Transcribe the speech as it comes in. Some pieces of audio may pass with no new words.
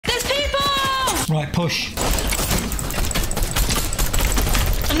Right, push.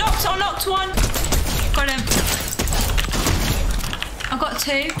 I knocked one. Got him. I got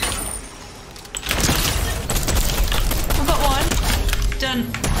two. I got one.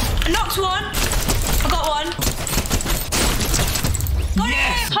 Done. I knocked one. I got one.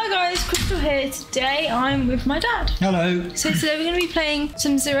 Yes! Hi guys, Krystal here. Today I'm with my dad. Hello. So today we're going to be playing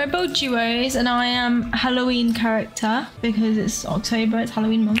some Zero Build duos, and I am a Halloween character because it's October, it's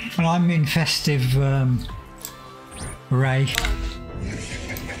Halloween month. And I'm in festive array.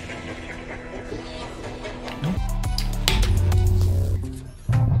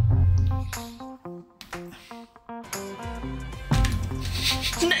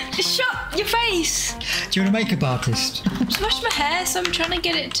 Shut your face! Do you want a makeup artist? Just wash my hair, so I'm trying to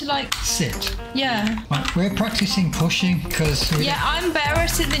get it to like... Sit. Yeah. Right, we're practicing pushing because... Yeah, I'm better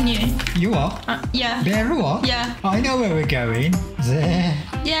at it than you. You are? Yeah. Better what? Yeah. I know where we're going. There.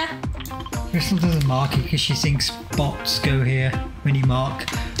 Yeah. Krystal doesn't mark it because she thinks bots go here when you mark.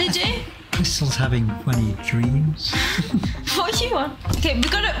 Did you? Krystal's having funny dreams. What do you want? Okay, we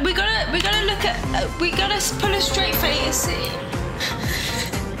gotta look at, we gotta pull a straight face.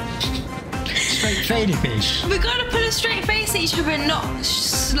 Straight faded bitch. We gotta put a straight face at each other and not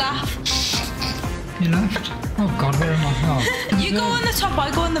laugh. You left? Oh god, where am I? Oh. You go on the top, I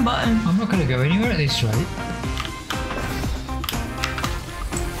go on the bottom. I'm not going to go anywhere at this rate.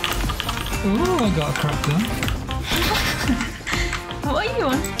 Oh, I got a crap gun. What are you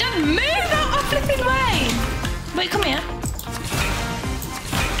on? Don't move out my flipping way! Wait, come here.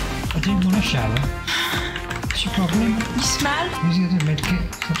 I didn't want to shower. What's your problem? You smell? Where's the other medkit?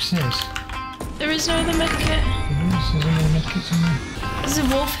 Upstairs. There is no other medkit. There is. There's another medkit somewhere. There's a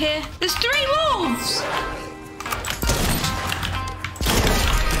wolf here. There's 3 wolves!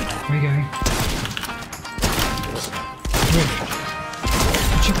 Where are you going? Rift.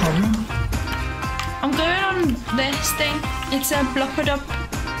 What's your problem? I'm going on this thing. It's a blopper dub.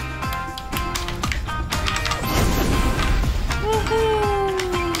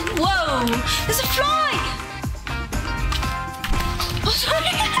 Woohoo! Whoa! There's a fly! Oh, sorry!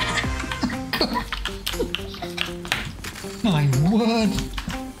 My word!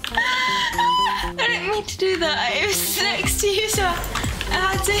 I didn't mean to do that. It was next to you, so I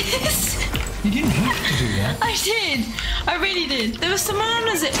had to. You didn't have to do that. I did. I really did. There was someone on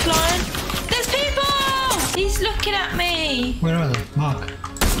a zip line. There's people! He's looking at me. Where are they? Mark.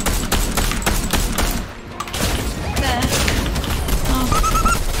 There. Oh.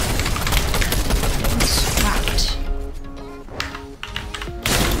 I'm strapped.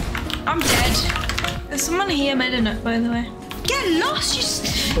 I'm dead. There's someone here made a note, by the way. Get lost, you...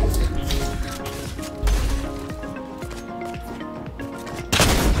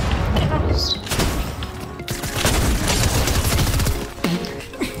 Get lost.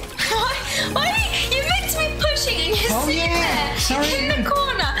 Why you meant to be pushing and you're sitting there Sorry. in the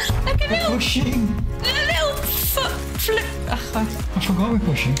corner like a little foot flip. I forgot we're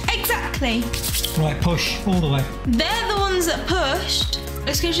pushing. Exactly. Right, push all the way. They're the ones that pushed.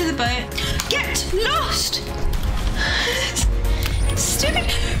 Let's go to the boat. Get lost! Stupid.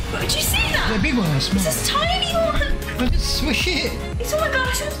 Did you see that? The big one, I smell. It's this tiny one. But it's swish it. It's on my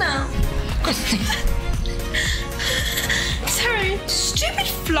glasses now. Sorry. Stupid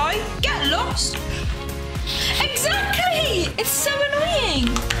fly. Get lost. Exactly. It's so annoying.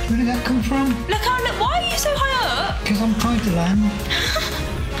 Where did that come from? Look, why are you so high up? Because I'm trying to land.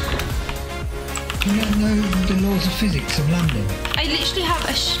 You don't know the laws of physics of landing. I literally have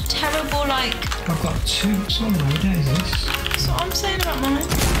a terrible, like... I've got 2. Sorry, what is this? That's what I'm saying about mine.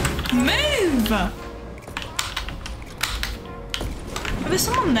 Move! There's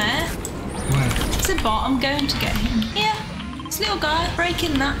someone there. Where? It's a bot. I'm going to get him. Yeah. This little guy.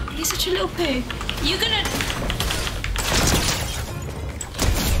 Breaking that. He's such a little poo. You're gonna...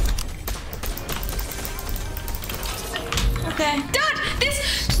 Okay. Dad! This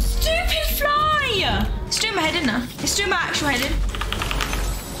stupid fly! It's doing my head in now. It's doing my actual head in.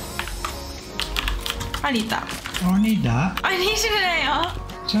 I need that. Oh, I need that. I needed an AR.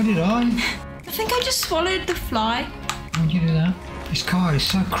 So did I. I think I just swallowed the fly. Why'd you do that? This car is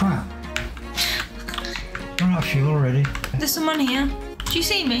so crap. I'm not fuel already. There's someone here. Do you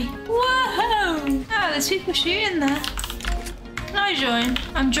see me? Whoa! Oh, there's people shooting there. Can I join?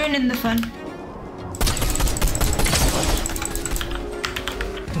 I'm joining the fun.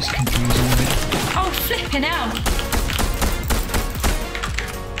 It's confusing a bit. Oh, flipping out.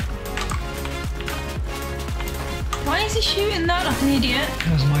 Why is he shooting that like an idiot?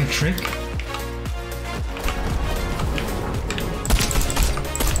 That was my trick.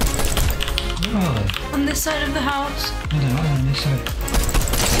 Where are they? On this side of the house. I don't know, on this side.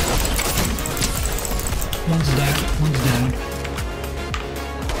 One's down. One's down.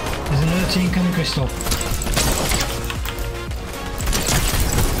 There's another team coming, Krystal.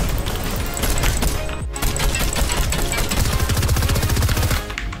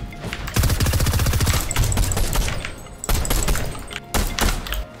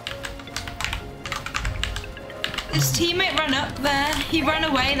 His teammate ran up there. He ran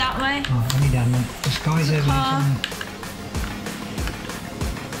away that way. Oh, only down there. This guy's over there. somewhere.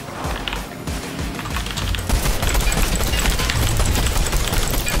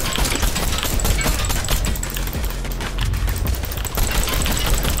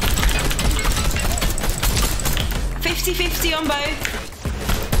 50-50 on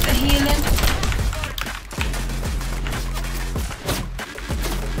both. The healing.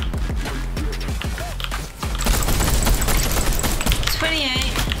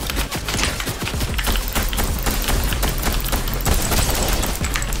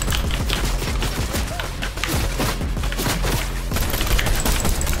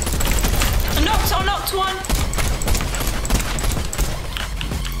 I knocked one.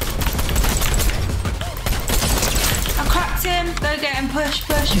 I cracked him. Go get him. Push.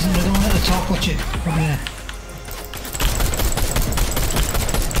 There's another one at the top. Watch it. Over there.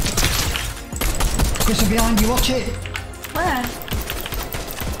 Krystal behind you. Watch it. Where?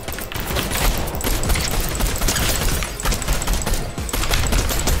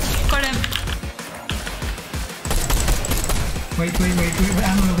 Got him. Wait,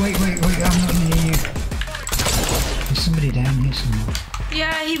 I'm not near you. There's somebody down here somewhere.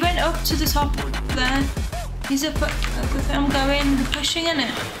 Yeah, he went up to the top there. He's up at the thing. I'm going. We're pushing in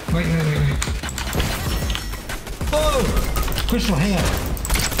it. Wait. Oh! Krystal, here.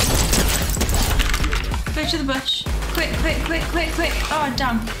 Go to the bush. Quick. Oh,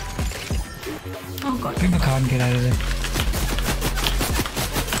 damn. Oh, God. Pick my card and get out of there.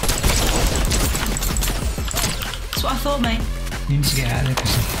 That's what I thought, mate. You need to get out of there,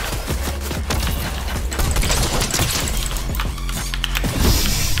 Krystal.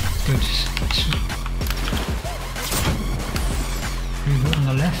 Good. Move it on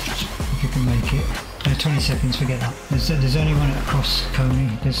the left, if you can make it. 20 seconds, forget that. There's only one across Coney.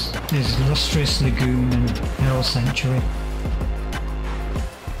 There's Lustrous Lagoon and Herald Sanctuary.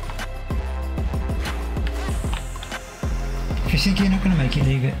 If you think you're not going to make it,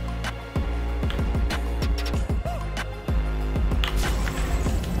 leave it.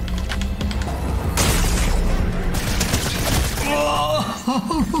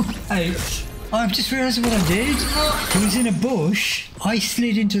 Hey, I've just realised what I did. He was in a bush. I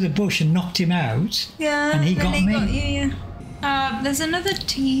slid into the bush and knocked him out. Yeah, and he then got he me. got you, yeah. There's another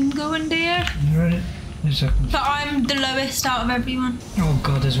team going there. But I'm the lowest out of everyone. Oh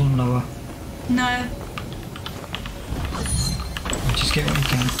God, there's one lower. No. Just get what you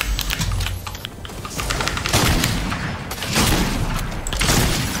can.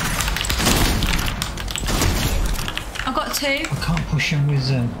 I got two. I can't push him with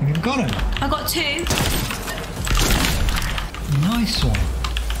have you got him? I got two. Nice one.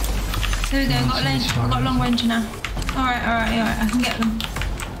 There we go. Nice, I got long range now. Alright. I can get them.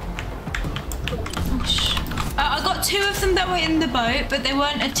 I got two of them that were in the boat, but they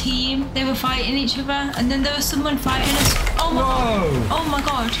weren't a team. They were fighting each other, and then there was someone fighting us. Oh my god! Oh my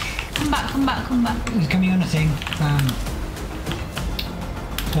god! Come back! He's coming on a thing.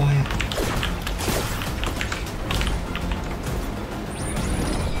 Fire.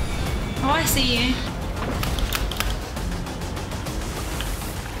 Oh, I see you.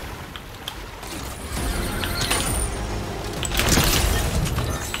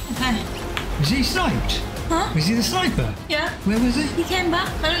 Okay. Was he sniped? Huh? Was he the sniper? Yeah. Where was he? He came back.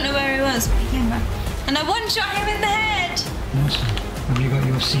 I don't know where he was, but he came back. And I one-shot him in the head! Awesome. Have you got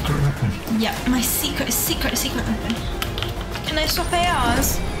your secret weapon? Yeah, my secret weapon. Can I swap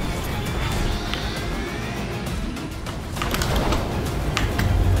ARs?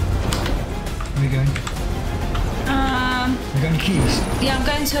 Where are you going? Have you got any keys? Yeah, I'm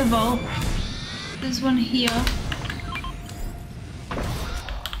going to a vault. There's one here.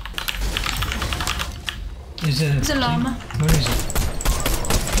 There's a llama. Where is it?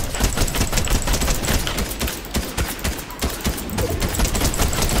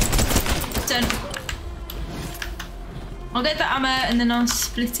 Done. I'll get the ammo and then I'll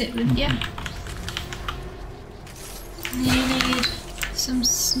split it with you. You need some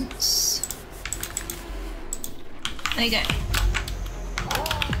snoots. There you go.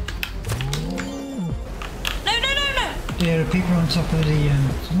 No! There are people on top of the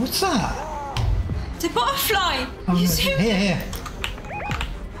what's that? It's a butterfly! Oh, You no. see? Here.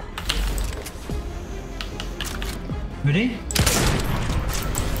 Ready?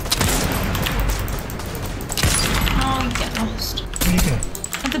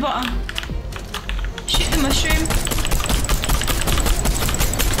 water. Shoot the mushroom.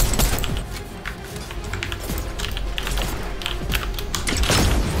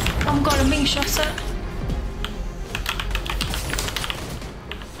 Oh my god, I'm being shot at.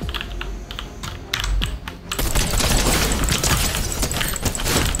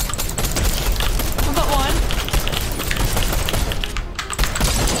 I've got one.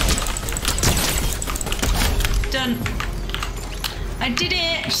 Done. I did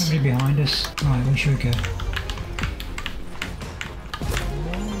it! Somebody behind us. Right, where should we go?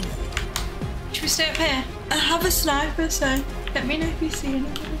 Should we stay up here? I have a sniper, so let me know if you see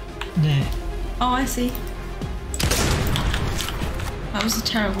anything. There. Oh, I see. That was a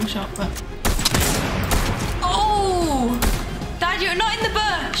terrible shot, but... Oh! Dad, you're not in the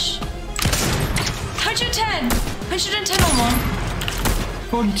bush! 110! 110 on one.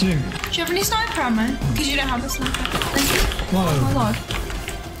 42. Do you have any sniper ammo? Because you don't have a sniper. Thank you. Whoa. Oh my god.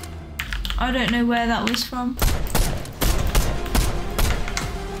 I don't know where that was from.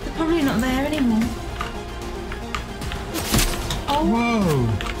 They're probably not there anymore. Oh, Whoa.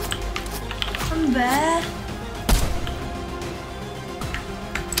 from there.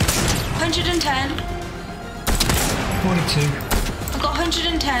 110. 42. I got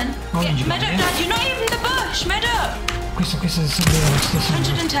 110. Oh, Yeah, you med got up, it. Dad. You're not even in the bush. Med up. Krystal, there's somebody else. There's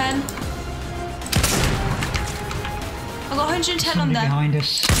somebody else. 110. I got 110 on Somebody there. behind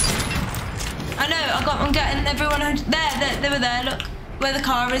us. I know. I'm getting everyone. They were there. Look where the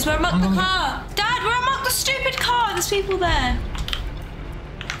car is. Where I marked the car. Dad, where I marked the stupid car. There's people there.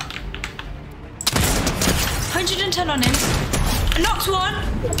 110 on him. I knocked one.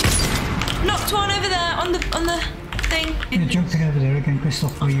 Knocked one over there on the thing. You're jumping over there again, Krystal,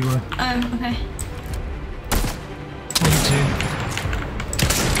 where you were. Oh, okay. 42.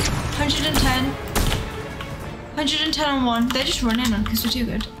 110. 110 on one. They're just running on because we're too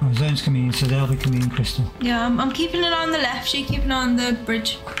good. Oh, zone's coming in, so they'll be coming in, Krystal. Yeah, I'm keeping an eye on the left. You keep an eye on the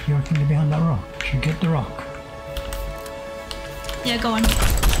bridge. You reckon they're behind that rock? Should we get the rock? Yeah, go on.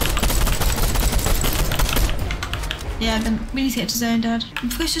 Yeah, then we need to get to zone, Dad.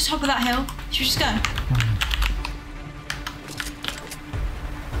 If we go to the top of that hill, should we just go?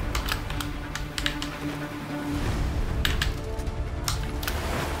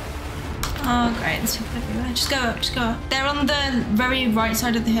 Oh great, there's people everywhere. Just go up, just go up. They're on the very right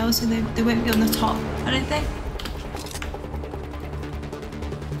side of the hill, so they won't be on the top, I don't think.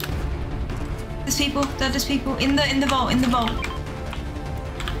 There's people, there's people in the vault, in the vault.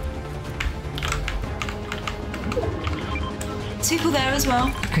 There's people there as well.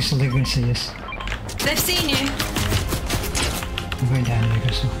 Krystal, they're going to see us. They've seen you. I'm going down here,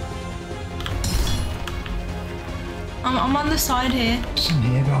 Krystal. I'm on the side here. Some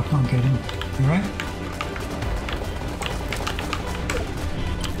here, but I can't get in. You right?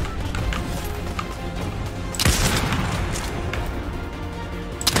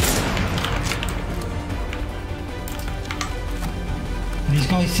 Are these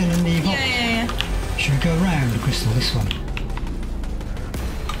guys still in the box? Yeah. Should we go around, Krystal, this way?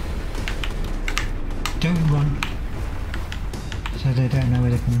 Don't run. So they don't know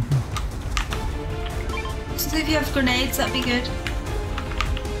where they're coming from. So if you have grenades, that'd be good.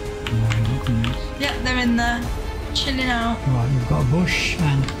 No, not grenades. Yep, they're in there, chilling out. Right, we've got a bush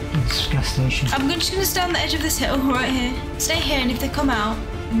and this gas station. I'm just gonna stay on the edge of this hill right here. Stay here, and if they come out,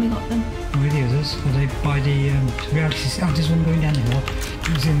 then we got them. Where are the others? Are they by the reality? Oh, there's one going down the hill.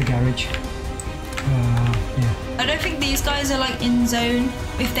 He's in the garage. Yeah. I don't think these guys are like in zone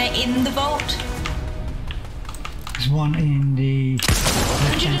if they're in the vault. There's one in the...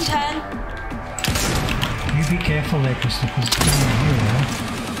 110. You be careful there, Krystal, because it's coming here.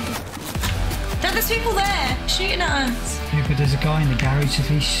 Dad, there's people there shooting at us. Yeah, but there's a guy in the garage if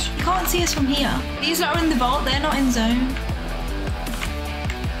he's... You can't see us from here. These lot are in the vault, they're not in zone.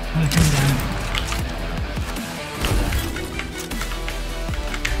 Oh, come down.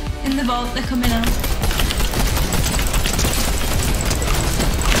 In the vault, they're coming out.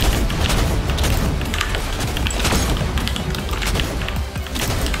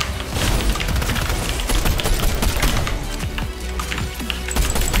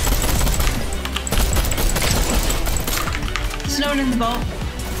 There's no one in the vault.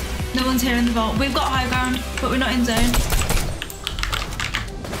 No one's here in the vault. We've got high ground, but we're not in zone.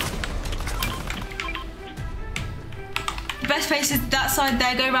 The best place is that side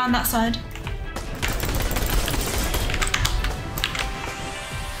there. Go around that side.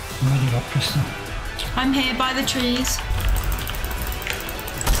 I'm ready up, Krystal. I'm here by the trees.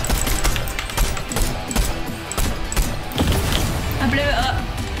 I blew it up.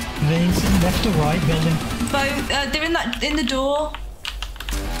 Are they left or right building? Both. They're in the door.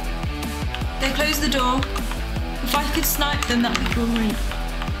 They closed the door. If I could snipe them, that'd be great.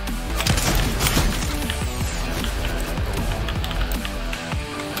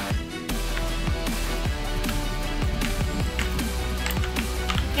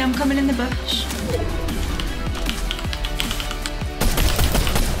 Yeah, I'm coming in the bush.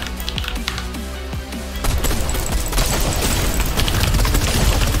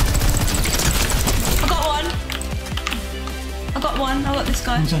 I got this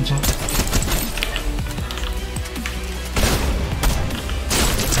guy. One's on top.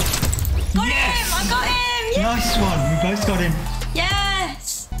 Got him! I got him! Yay! Nice one. We both got him.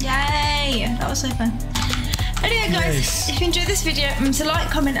 Yes! Yay! That was so fun. Anyway guys, if you enjoyed this video, remember to like,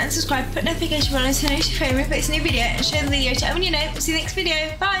 comment and subscribe. Put notification bell on so you know if it's a new video and share the video to everyone you know. See you next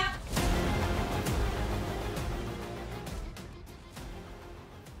video. Bye!